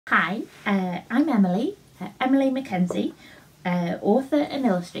Hi, I'm Emily MacKenzie, author and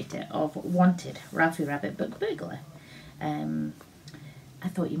illustrator of Wanted, Ralfy Rabbit Book Burglar. I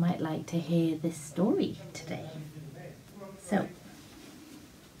thought you might like to hear this story today. So,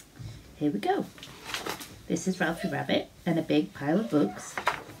 here we go. This is Ralfy Rabbit and a big pile of books.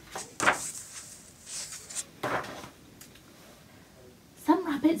 Some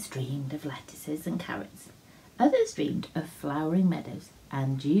rabbits dreamed of lettuces and carrots. Others dreamed of flowering meadows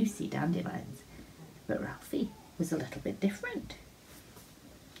and juicy dandelions. But Ralfy was a little bit different.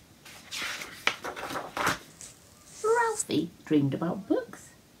 Ralfy dreamed about books.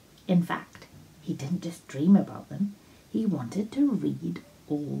 In fact, he didn't just dream about them, he wanted to read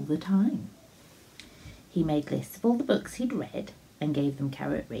all the time. He made lists of all the books he'd read and gave them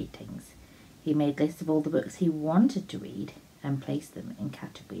carrot ratings. He made lists of all the books he wanted to read and placed them in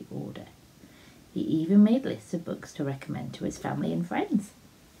category order. He even made lists of books to recommend to his family and friends.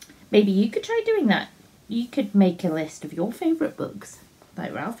 Maybe you could try doing that. You could make a list of your favourite books,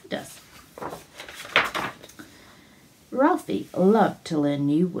 like Ralfy does. Ralfy loved to learn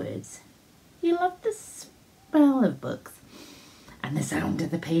new words. He loved the smell of books and the sound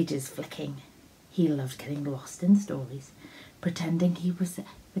of the pages flicking. He loved getting lost in stories, pretending he was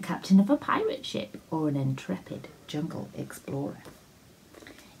the captain of a pirate ship or an intrepid jungle explorer.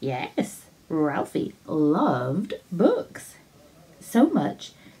 Yes, Ralfy loved books. So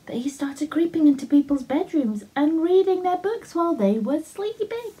much that he started creeping into people's bedrooms and reading their books while they were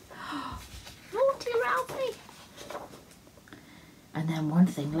sleeping. Naughty Ralfy! And then one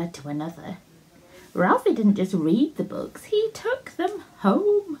thing led to another. Ralfy didn't just read the books, he took them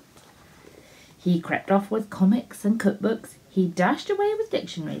home. He crept off with comics and cookbooks. He dashed away with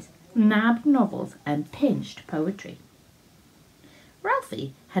dictionaries, nabbed novels and pinched poetry.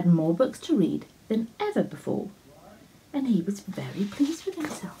 Ralfy had more books to read than ever before, and he was very pleased with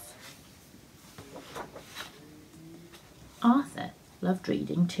himself. Arthur loved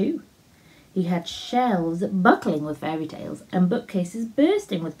reading too. He had shelves buckling with fairy tales and bookcases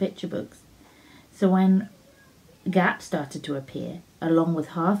bursting with picture books. So when gaps started to appear, along with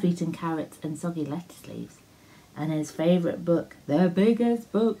half-eaten carrots and soggy lettuce leaves, and his favourite book, the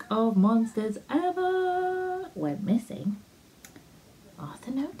biggest book of monsters ever, went missing,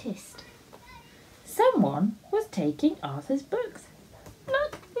 Arthur noticed. Someone was taking Arthur's books.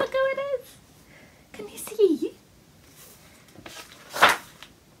 Look who it is. Can you see?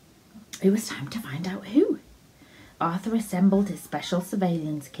 It was time to find out who. Arthur assembled his special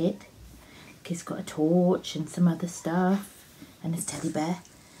surveillance kit. He's got a torch and some other stuff and his teddy bear.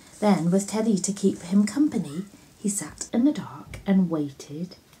 Then, with Teddy to keep him company, he sat in the dark and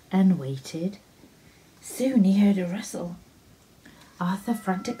waited and waited. Soon he heard a rustle. Arthur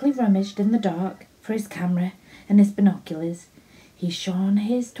frantically rummaged in the dark for his camera and his binoculars. He shone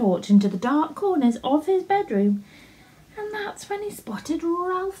his torch into the dark corners of his bedroom, and that's when he spotted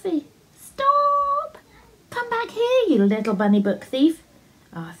Ralfy. "Stop! Come back here, you little bunny book thief!"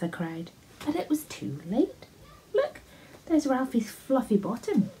 Arthur cried, but it was too late. Look, there's Ralfy's fluffy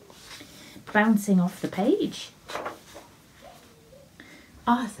bottom, bouncing off the page.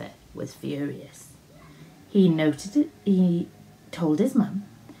 Arthur was furious. He noted it. He told his mum,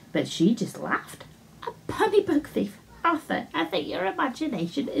 but she just laughed. "A bunny book thief! Arthur, I think your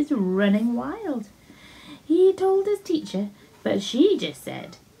imagination is running wild." He told his teacher, but she just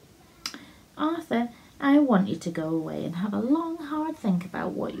said, "Arthur, I want you to go away and have a long, hard think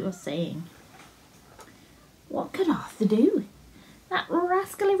about what you're saying." What could Arthur do? That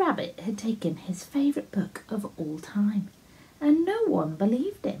rascally rabbit had taken his favourite book of all time, and no one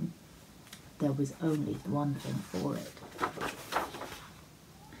believed him. There was only one thing for it.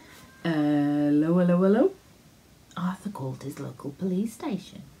 Hello. Arthur called his local police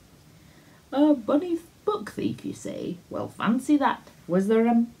station. "A bunny book thief, you say? Well, fancy that. Was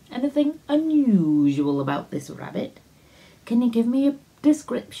there anything unusual about this rabbit? Can you give me a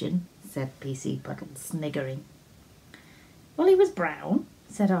description?" said PC Puddle, sniggering. "Well, he was brown,"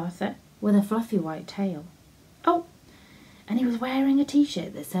 said Arthur, "with a fluffy white tail. Oh, and he was wearing a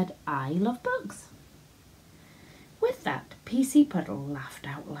t-shirt that said, 'I love books.'" With that, PC Puddle laughed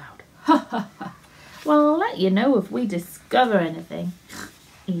out loud. "Ha ha ha! Well, I'll let you know if we discover anything,"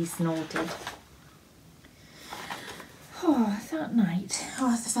 he snorted. Oh, that night,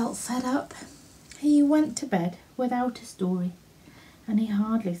 Arthur felt fed up. He went to bed without a story, and he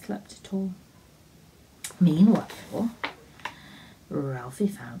hardly slept at all. Meanwhile, Ralfy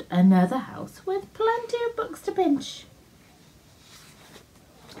found another house with plenty of books to pinch.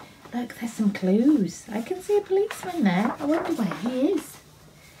 Look, there's some clues. I can see a policeman there. I wonder where he is.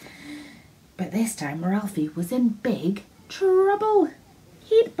 But this time Ralfy was in big trouble.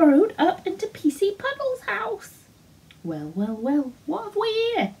 He'd burrowed up into PC Puddle's house. Well, well, well, what have we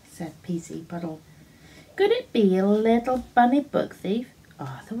here? Said PC Puddle. Could it be a little bunny book thief?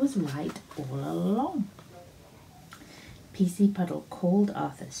 Arthur was right all along. PC Puddle called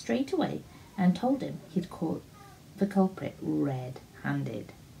Arthur straight away and told him he'd caught the culprit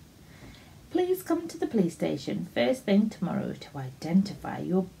red-handed. Please come to the police station first thing tomorrow to identify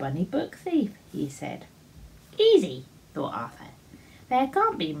your bunny book thief, he said. Easy, thought Arthur. There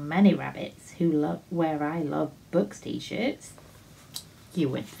can't be many rabbits who wear I Love Books t-shirts. You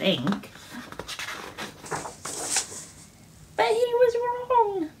would think. But he was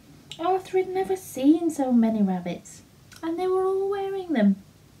wrong. Arthur had never seen so many rabbits, and they were all wearing them.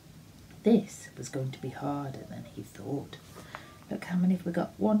 This was going to be harder than he thought. Look, how many have we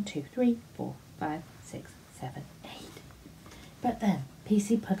got? 1, 2, 3, 4, 5, 6, 7, 8. But then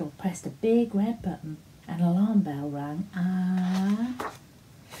PC Puddle pressed a big red button. An alarm bell rang.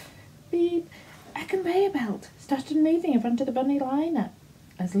 Beep. A conveyor belt started moving in front of the bunny lineup.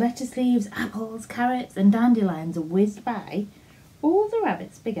 As lettuce leaves, apples, carrots and dandelions whizzed by, all the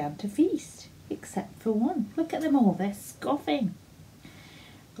rabbits began to feast, except for one. Look at them all, they're scoffing.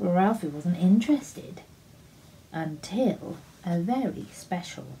 Ralfy wasn't interested until a very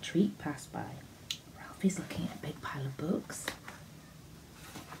special treat passed by. Ralphie's looking at a big pile of books.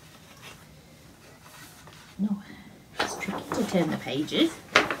 No, it's tricky to turn the pages.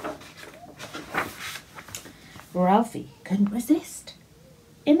 Ralfy couldn't resist.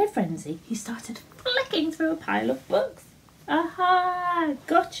 In a frenzy, he started flicking through a pile of books. Aha!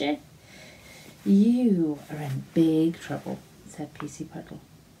 Gotcha! You are in big trouble, said PC Puddle.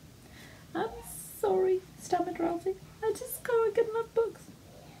 I'm sorry, stammered Ralfy. I just can't get enough books.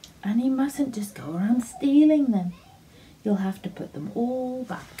 And you mustn't just go around stealing them. You'll have to put them all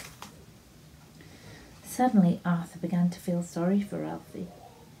back. Suddenly Arthur began to feel sorry for Ralfy.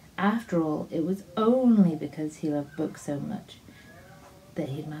 After all, it was only because he loved books so much that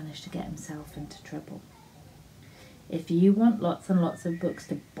he'd managed to get himself into trouble. If you want lots and lots of books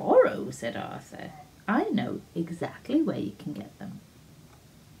to borrow, said Arthur, I know exactly where you can get them.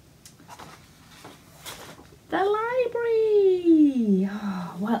 The library!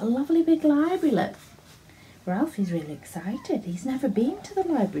 Oh, what a lovely big library, look. Ralphie's really excited. He's never been to the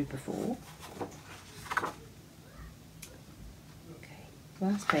library before. Okay,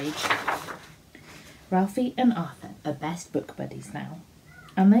 last page. Ralfy and Arthur are best book buddies now,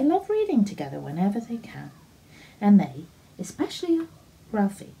 and they love reading together whenever they can. And they, especially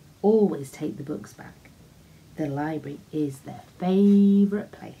Ralfy, always take the books back. The library is their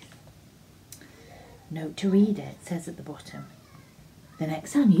favourite place. Note to reader, it says at the bottom. The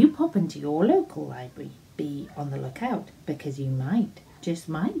next time you pop into your local library, be on the lookout, because you might, just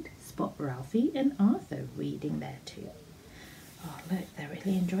might, spot Ralfy and Arthur reading there too. Oh look, they're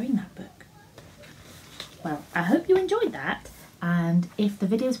really enjoying that book. Well, I hope you enjoyed that, and if the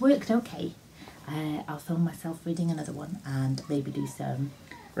videos worked okay, I'll film myself reading another one and maybe do some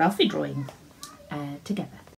Ralfy drawing together.